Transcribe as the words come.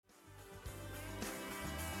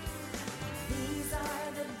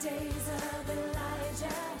days of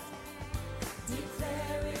Elijah,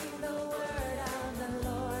 declaring the word of the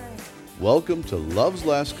Lord. Welcome to Love's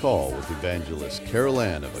Last Call with Evangelist Carol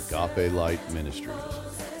Ann of Agape Light Ministries.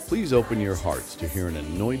 Please open your hearts to hear an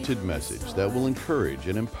anointed message that will encourage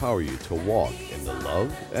and empower you to walk in the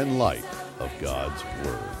love and light of God's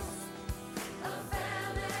Word.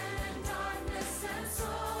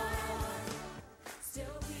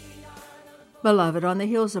 Beloved, on the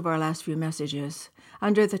heels of our last few messages,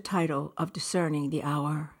 under the title of Discerning the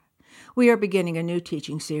Hour, we are beginning a new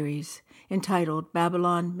teaching series entitled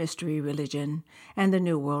Babylon, Mystery Religion, and the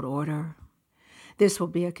New World Order. This will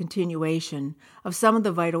be a continuation of some of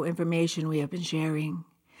the vital information we have been sharing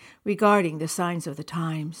regarding the signs of the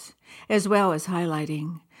times, as well as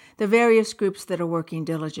highlighting the various groups that are working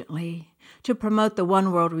diligently to promote the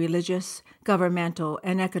one world religious, governmental,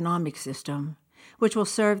 and economic system, which will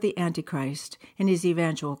serve the Antichrist in his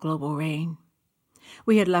eventual global reign.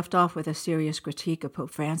 We had left off with a serious critique of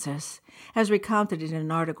Pope Francis, as recounted in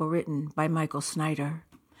an article written by Michael Snyder,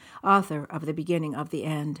 author of The Beginning of the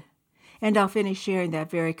End, and I'll finish sharing that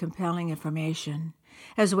very compelling information,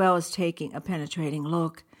 as well as taking a penetrating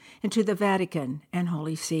look into the Vatican and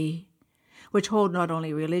Holy See, which hold not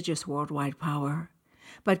only religious worldwide power,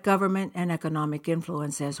 but government and economic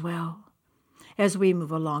influence as well, as we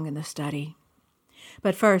move along in the study.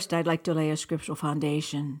 But first, I'd like to lay a scriptural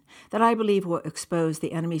foundation that I believe will expose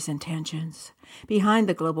the enemy's intentions behind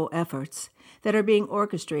the global efforts that are being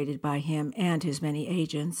orchestrated by him and his many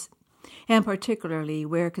agents, and particularly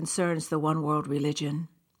where it concerns the one world religion,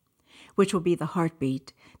 which will be the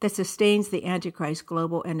heartbeat that sustains the Antichrist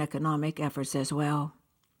global and economic efforts as well.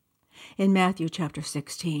 In Matthew chapter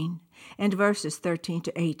 16 and verses 13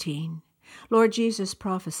 to 18, Lord Jesus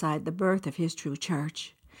prophesied the birth of his true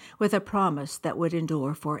church, with a promise that would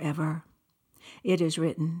endure forever. It is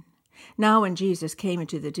written, "Now when Jesus came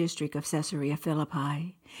into the district of Caesarea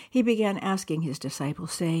Philippi, he began asking his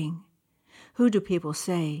disciples, saying, 'Who do people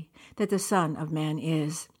say that the Son of Man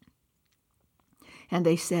is?' And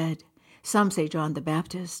they said, 'Some say John the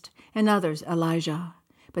Baptist, and others Elijah,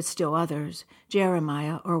 but still others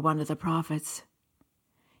Jeremiah or one of the prophets.'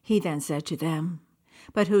 He then said to them,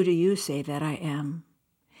 'But who do you say that I am?'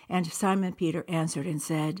 And Simon Peter answered and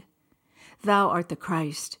said, 'Thou art the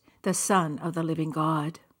Christ, the Son of the living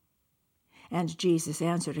God.' And Jesus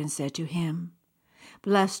answered and said to him,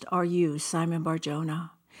 'Blessed are you, Simon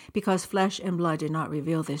Bar-Jonah, because flesh and blood did not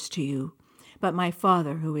reveal this to you, but my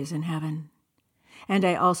Father who is in heaven. And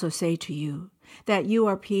I also say to you that you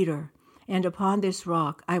are Peter, and upon this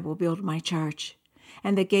rock I will build my church,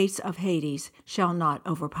 and the gates of Hades shall not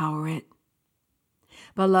overpower it.'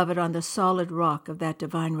 Beloved, on the solid rock of that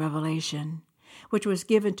divine revelation, which was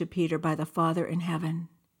given to Peter by the Father in heaven,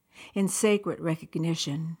 in sacred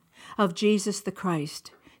recognition of Jesus the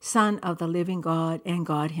Christ, Son of the living God and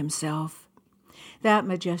God himself, that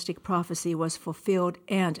majestic prophecy was fulfilled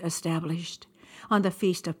and established on the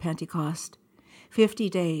Feast of Pentecost, 50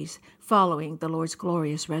 days following the Lord's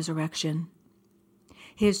glorious resurrection.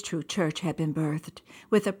 His true church had been birthed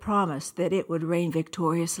with a promise that it would reign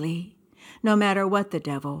victoriously, no matter what the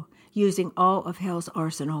devil, using all of hell's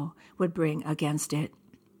arsenal, would bring against it.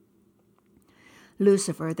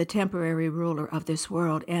 Lucifer, the temporary ruler of this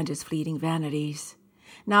world and his fleeting vanities,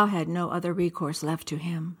 now had no other recourse left to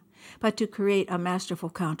him but to create a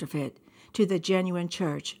masterful counterfeit to the genuine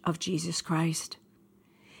church of Jesus Christ.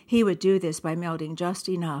 He would do this by melding just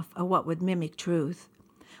enough of what would mimic truth,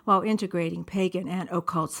 while integrating pagan and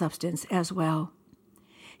occult substance as well.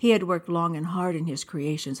 He had worked long and hard in his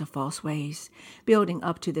creations of false ways, building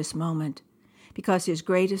up to this moment, because his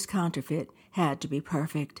greatest counterfeit had to be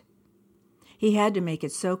perfect. He had to make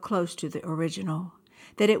it so close to the original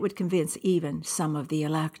that it would convince even some of the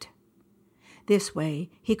elect. This way,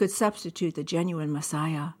 he could substitute the genuine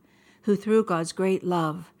Messiah, who through God's great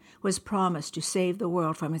love was promised to save the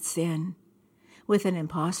world from its sin, with an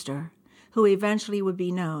impostor who eventually would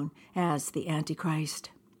be known as the Antichrist.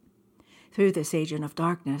 Through this agent of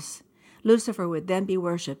darkness, Lucifer would then be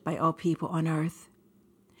worshipped by all people on earth.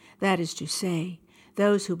 That is to say,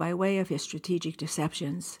 those who by way of his strategic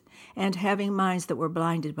deceptions, and having minds that were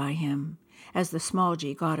blinded by him, as the small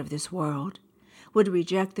g god of this world, would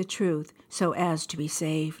reject the truth so as to be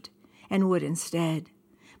saved, and would instead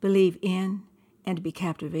believe in and be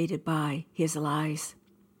captivated by his lies.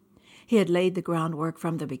 He had laid the groundwork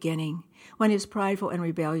from the beginning, when his prideful and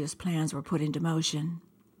rebellious plans were put into motion.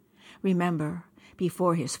 Remember,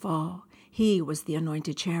 before his fall, he was the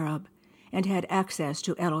anointed cherub and had access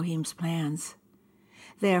to Elohim's plans.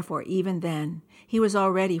 Therefore, even then, he was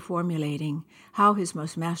already formulating how his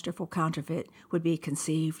most masterful counterfeit would be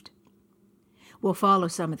conceived. We'll follow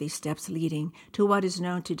some of these steps leading to what is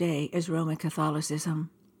known today as Roman Catholicism,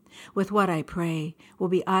 with what I pray will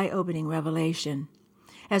be eye-opening revelation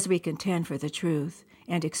as we contend for the truth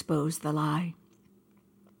and expose the lie.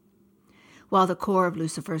 While the core of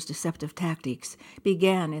Lucifer's deceptive tactics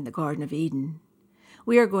began in the Garden of Eden,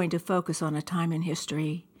 we are going to focus on a time in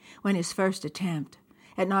history when his first attempt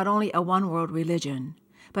at not only a one-world religion,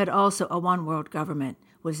 but also a one-world government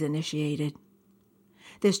was initiated.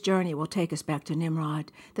 This journey will take us back to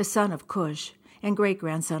Nimrod, the son of Cush and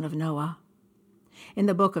great-grandson of Noah. In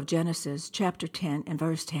the book of Genesis, chapter 10 and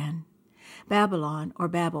verse 10, Babylon, or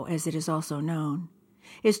Babel as it is also known,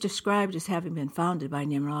 is described as having been founded by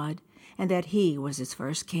Nimrod and that he was its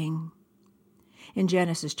first king. In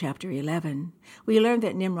Genesis chapter 11, we learn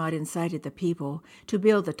that Nimrod incited the people to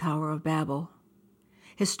build the Tower of Babel.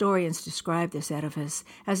 Historians describe this edifice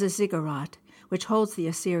as a ziggurat, which holds the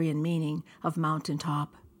Assyrian meaning of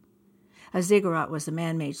mountaintop. A ziggurat was a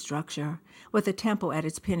man-made structure with a temple at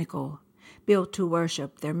its pinnacle, built to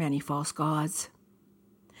worship their many false gods.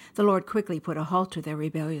 The Lord quickly put a halt to their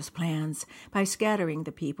rebellious plans by scattering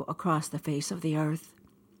the people across the face of the earth.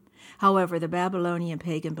 However, the Babylonian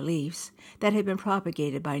pagan beliefs that had been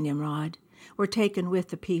propagated by Nimrod were taken with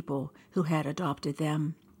the people who had adopted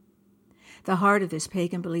them. The heart of this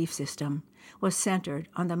pagan belief system was centered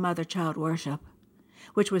on the mother-child worship,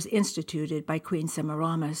 which was instituted by Queen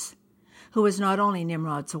Semiramis, who was not only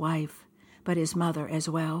Nimrod's wife, but his mother as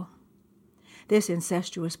well. This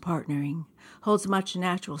incestuous partnering holds much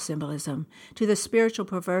natural symbolism to the spiritual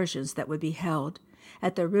perversions that would be held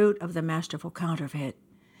at the root of the masterful counterfeit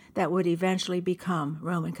that would eventually become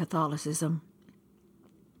Roman Catholicism.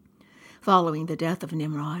 Following the death of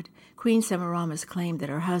Nimrod, Queen Semiramis claimed that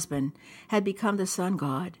her husband had become the sun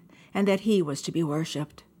god and that he was to be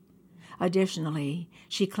worshipped. Additionally,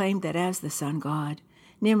 she claimed that as the sun god,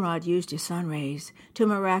 Nimrod used his sun rays to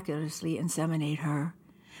miraculously inseminate her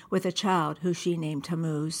with a child who she named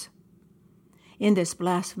Tammuz. In this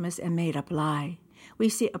blasphemous and made-up lie, we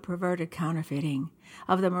see a perverted counterfeiting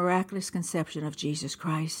of the miraculous conception of Jesus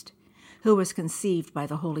Christ, who was conceived by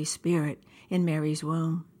the Holy Spirit in Mary's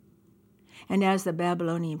womb. And as the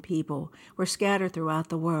Babylonian people were scattered throughout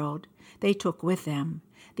the world, they took with them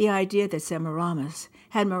the idea that Semiramis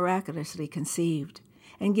had miraculously conceived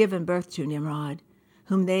and given birth to Nimrod,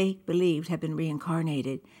 whom they believed had been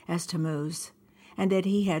reincarnated as Tammuz, and that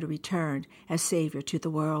he had returned as Savior to the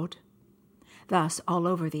world. Thus, all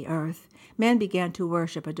over the earth, men began to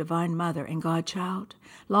worship a divine mother and godchild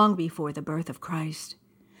long before the birth of Christ.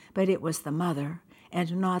 But it was the mother,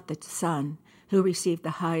 and not the son, who received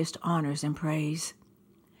the highest honors and praise.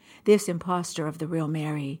 This impostor of the real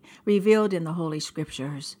Mary, revealed in the Holy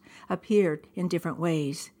Scriptures, appeared in different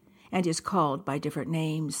ways and is called by different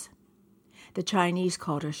names. The Chinese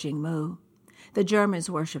called her Xingmu. The Germans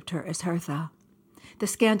worshipped her as Hertha. The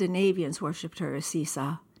Scandinavians worshipped her as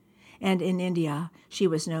Sisa. And in India, she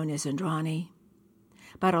was known as Indrani.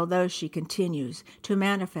 But although she continues to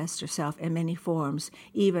manifest herself in many forms,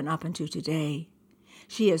 even up unto today,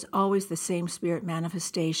 she is always the same spirit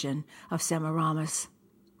manifestation of Semiramis.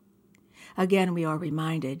 Again, we are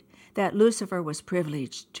reminded that Lucifer was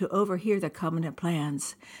privileged to overhear the covenant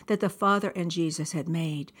plans that the Father and Jesus had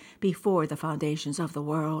made before the foundations of the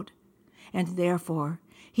world, and therefore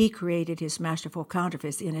he created his masterful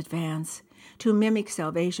counterfeits in advance to mimic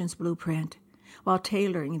salvation's blueprint, while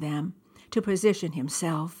tailoring them to position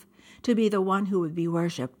himself to be the one who would be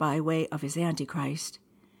worshipped by way of his Antichrist,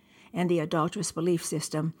 and the adulterous belief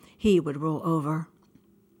system he would rule over.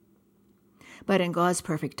 But in God's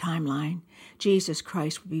perfect timeline, Jesus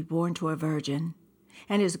Christ would be born to a virgin,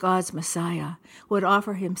 and as God's Messiah would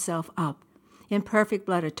offer himself up in perfect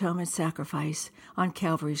blood atonement sacrifice on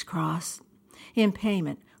Calvary's cross, in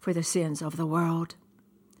payment for the sins of the world.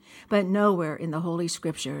 But nowhere in the Holy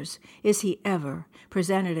Scriptures is he ever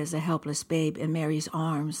presented as a helpless babe in Mary's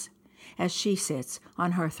arms, as she sits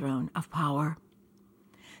on her throne of power.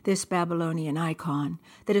 This Babylonian icon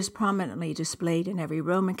that is prominently displayed in every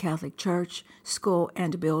Roman Catholic church, school,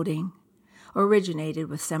 and building originated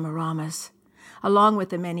with Semiramis, along with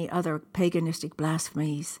the many other paganistic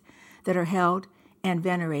blasphemies that are held and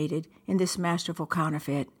venerated in this masterful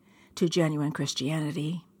counterfeit to genuine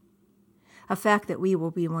Christianity, a fact that we will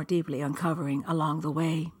be more deeply uncovering along the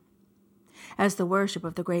way. As the worship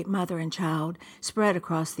of the great mother and child spread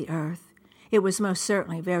across the earth, it was most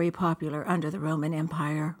certainly very popular under the Roman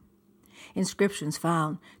Empire. Inscriptions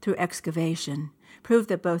found through excavation prove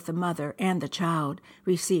that both the mother and the child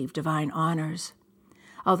received divine honors,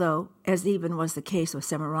 although, as even was the case with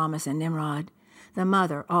Semiramis and Nimrod, the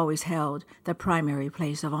mother always held the primary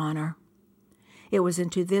place of honor. It was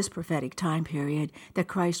into this prophetic time period that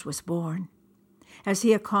Christ was born. As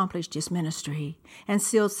he accomplished his ministry and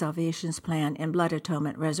sealed salvation's plan in blood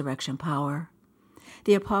atonement resurrection power,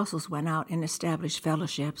 the apostles went out and established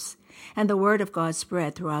fellowships, and the word of God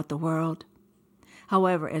spread throughout the world.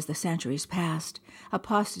 However, as the centuries passed,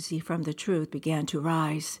 apostasy from the truth began to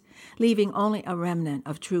rise, leaving only a remnant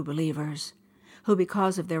of true believers, who,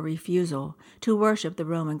 because of their refusal to worship the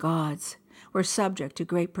Roman gods, were subject to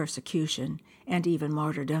great persecution and even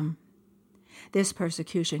martyrdom. This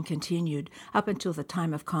persecution continued up until the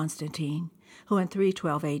time of Constantine, who in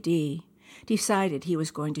 312 A.D. decided he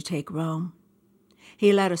was going to take Rome.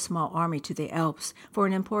 He led a small army to the Alps for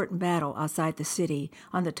an important battle outside the city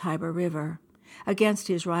on the Tiber River against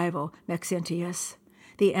his rival Maxentius,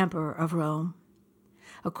 the emperor of Rome.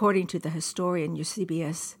 According to the historian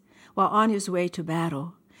Eusebius, while on his way to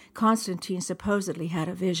battle, Constantine supposedly had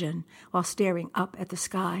a vision while staring up at the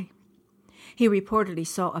sky. He reportedly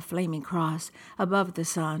saw a flaming cross above the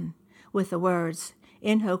sun with the words,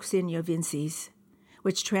 In hoc signo vinces,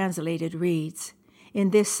 which translated reads, In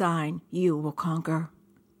this sign you will conquer.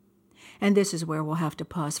 And this is where we'll have to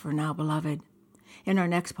pause for now, beloved. In our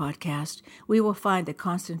next podcast, we will find that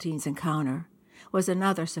Constantine's encounter was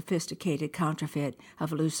another sophisticated counterfeit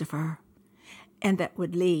of Lucifer, and that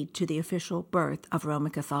would lead to the official birth of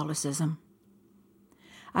Roman Catholicism.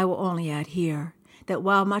 I will only add here that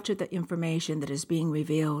while much of the information that is being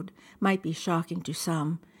revealed might be shocking to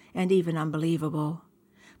some and even unbelievable,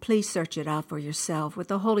 please search it out for yourself with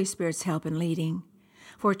the Holy Spirit's help and leading,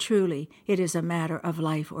 for truly it is a matter of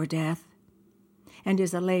life or death, and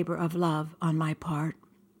is a labor of love on my part.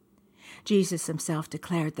 Jesus himself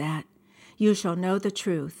declared that, You shall know the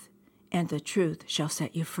truth, and the truth shall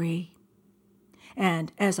set you free.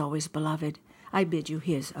 And, as always, beloved, I bid you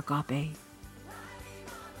his agape.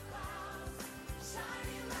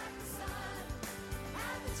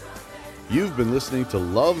 You've been listening to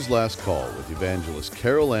Love's Last Call with Evangelist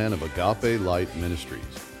Carol Ann of Agape Light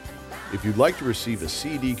Ministries. If you'd like to receive a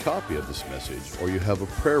CD copy of this message or you have a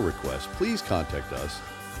prayer request, please contact us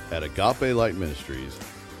at Agape Light Ministries,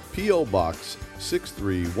 P.O. Box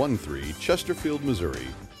 6313, Chesterfield, Missouri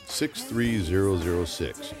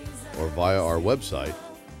 63006, or via our website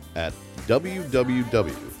at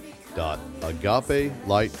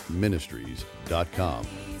www.agapelightministries.com.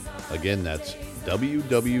 Again, that's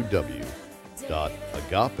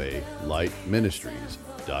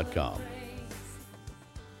www.agapelightministries.com.